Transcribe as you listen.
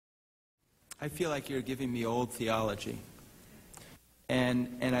I feel like you're giving me old theology.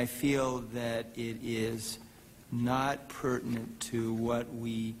 And I feel that it is not pertinent to what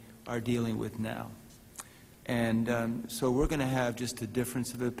we are dealing with now. And so we're going to have just a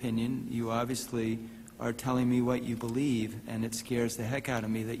difference of opinion. You obviously are telling me what you believe, and it scares the heck out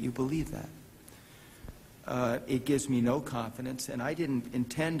of me that you believe that. It gives me no confidence, and I didn't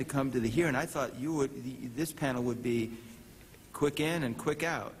intend to come to the hearing. I thought this panel would be quick in and quick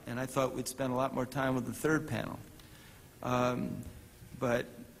out, and I thought we'd spend a lot more time with the third panel.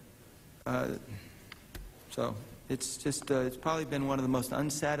 So it's just, it's probably been one of the most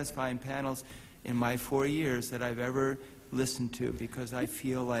unsatisfying panels in my 4 years that I've ever listened to, because I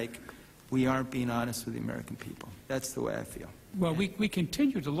feel like we aren't being honest with the American people. That's the way I feel. Well, we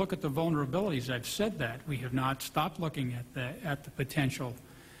continue to look at the vulnerabilities. I've said that. We have not stopped looking at the potential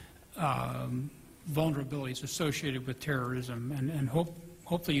vulnerabilities associated with terrorism. And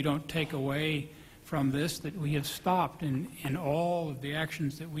hopefully you don't take away from this that we have stopped in all of the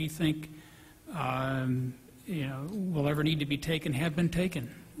actions that we think will ever need to be taken have been taken.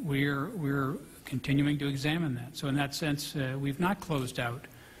 We're continuing to examine that. So in that sense, we've not closed out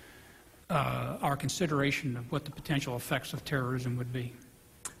our consideration of what the potential effects of terrorism would be.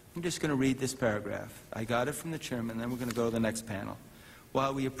 I'm just going to read this paragraph. I got it from the chairman, then we're going to go to the next panel.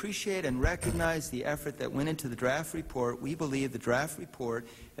 While we appreciate and recognize the effort that went into the draft report, we believe the draft report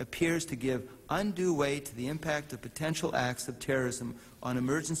appears to give undue weight to the impact of potential acts of terrorism on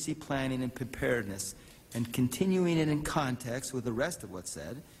emergency planning and preparedness. And continuing it in context with the rest of what's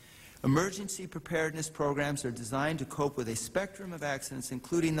said, emergency preparedness programs are designed to cope with a spectrum of accidents,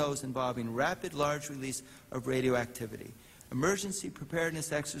 including those involving rapid, large release of radioactivity. Emergency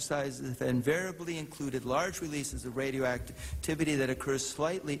preparedness exercises have invariably included large releases of radioactivity that occurs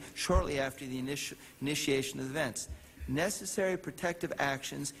shortly after the initiation of events. Necessary protective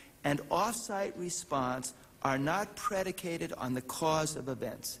actions and off-site response are not predicated on the cause of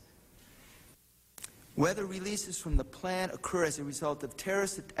events. Whether releases from the plant occur as a result of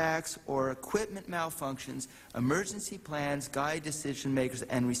terrorist attacks or equipment malfunctions, emergency plans guide decision makers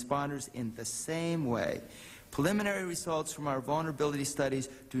and responders in the same way. Preliminary results from our vulnerability studies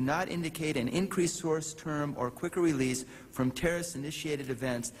do not indicate an increased source term or quicker release from terrorist-initiated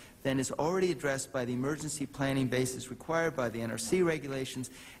events than is already addressed by the emergency planning basis required by the NRC regulations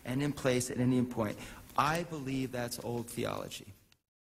and in place at any point. I believe that's old theology.